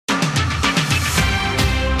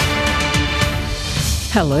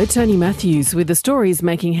Hello, Tony Matthews with the stories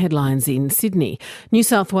making headlines in Sydney. New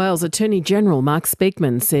South Wales Attorney-General Mark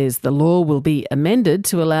Speakman says the law will be amended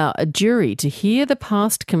to allow a jury to hear the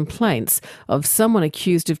past complaints of someone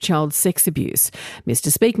accused of child sex abuse.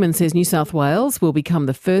 Mr Speakman says New South Wales will become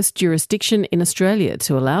the first jurisdiction in Australia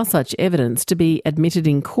to allow such evidence to be admitted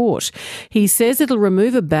in court. He says it'll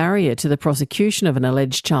remove a barrier to the prosecution of an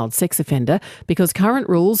alleged child sex offender because current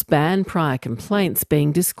rules ban prior complaints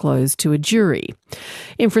being disclosed to a jury.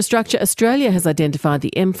 Infrastructure Australia has identified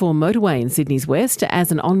the M4 motorway in Sydney's west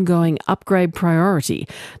as an ongoing upgrade priority.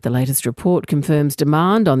 The latest report confirms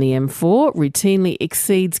demand on the M4 routinely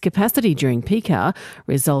exceeds capacity during peak hour,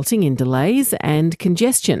 resulting in delays and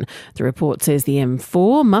congestion. The report says the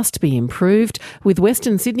M4 must be improved, with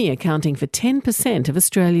Western Sydney accounting for 10% of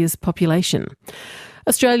Australia's population.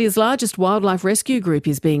 Australia's largest wildlife rescue group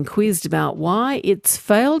is being quizzed about why it's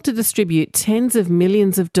failed to distribute tens of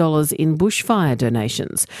millions of dollars in bushfire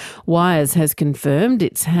donations. Wires has confirmed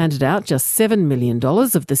it's handed out just $7 million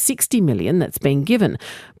of the $60 million that's been given.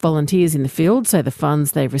 Volunteers in the field say the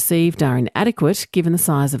funds they've received are inadequate given the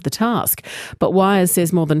size of the task. But Wires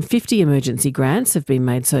says more than 50 emergency grants have been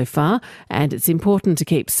made so far, and it's important to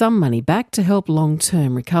keep some money back to help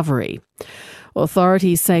long-term recovery.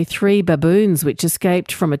 Authorities say 3 baboons which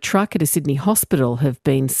escaped from a truck at a Sydney hospital have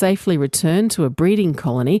been safely returned to a breeding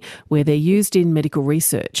colony where they're used in medical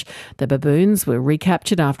research. The baboons were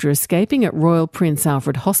recaptured after escaping at Royal Prince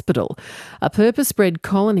Alfred Hospital. A purpose-bred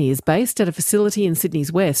colony is based at a facility in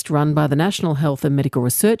Sydney's west run by the National Health and Medical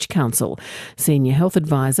Research Council. Senior Health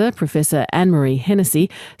Advisor Professor Anne-Marie Hennessy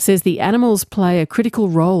says the animals play a critical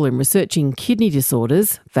role in researching kidney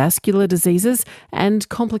disorders, vascular diseases and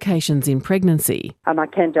complications in pregnancy. And I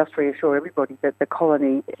can just reassure everybody that the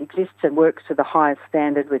colony exists and works to the highest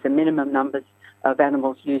standard with the minimum numbers of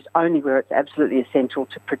animals used only where it's absolutely essential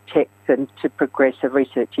to protect and to progress a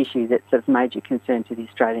research issue that's of major concern to the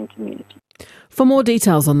Australian community. For more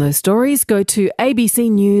details on those stories, go to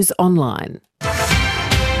ABC News Online.